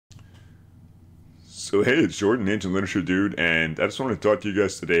So hey, it's Jordan, Ancient Literature Dude, and I just wanted to talk to you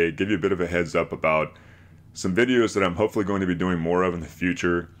guys today, give you a bit of a heads up about some videos that I'm hopefully going to be doing more of in the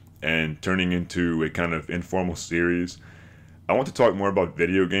future and turning into a kind of informal series. I want to talk more about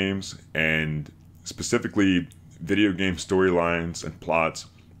video games and specifically video game storylines and plots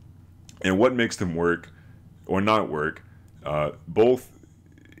and what makes them work or not work, both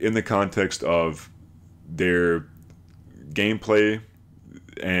in the context of their gameplay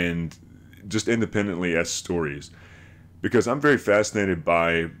and just independently as stories, because I'm very fascinated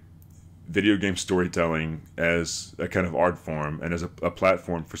by video game storytelling as a kind of art form and as a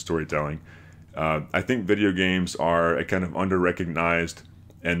platform for storytelling. I think video games are a kind of under-recognized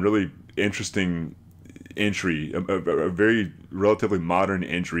and really interesting entry, a very relatively modern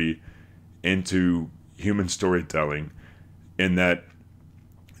entry into human storytelling, in that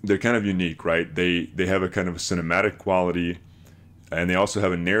they're kind of unique, right? They have a kind of a cinematic quality, and they also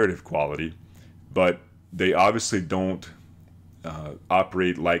have a narrative quality, but they obviously don't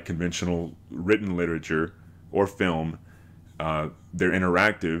operate like conventional written literature or film. They're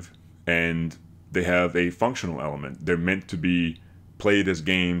interactive, and they have a functional element. They're meant to be played as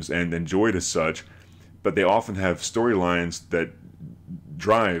games and enjoyed as such, but they often have storylines that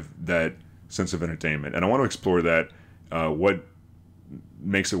drive that sense of entertainment. And I want to explore that, what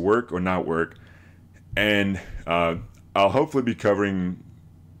makes it work or not work. And I'll hopefully be covering,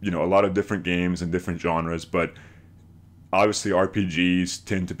 a lot of different games and different genres, but obviously RPGs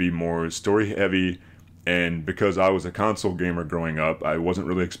tend to be more story heavy. And because I was a console gamer growing up, I wasn't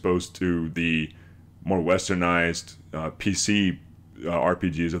really exposed to the more westernized PC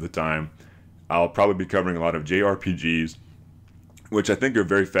RPGs of the time. I'll probably be covering a lot of JRPGs, which I think are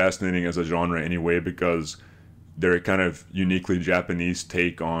very fascinating as a genre anyway, because they're a kind of uniquely Japanese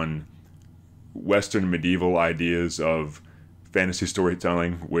take on Western medieval ideas of fantasy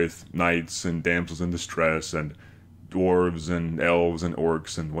storytelling with knights and damsels in distress and dwarves and elves and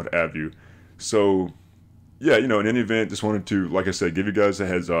orcs and what have you. So, yeah, in any event, just wanted to, like I said, give you guys a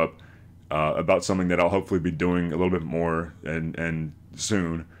heads up about something that I'll hopefully be doing a little bit more and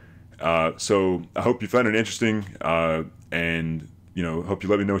soon. So I hope you find it interesting, and hope you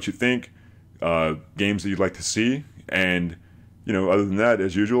let me know what you think, games that you'd like to see, and other than that,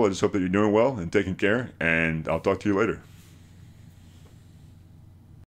 as usual, I just hope that you're doing well and taking care, and I'll talk to you later.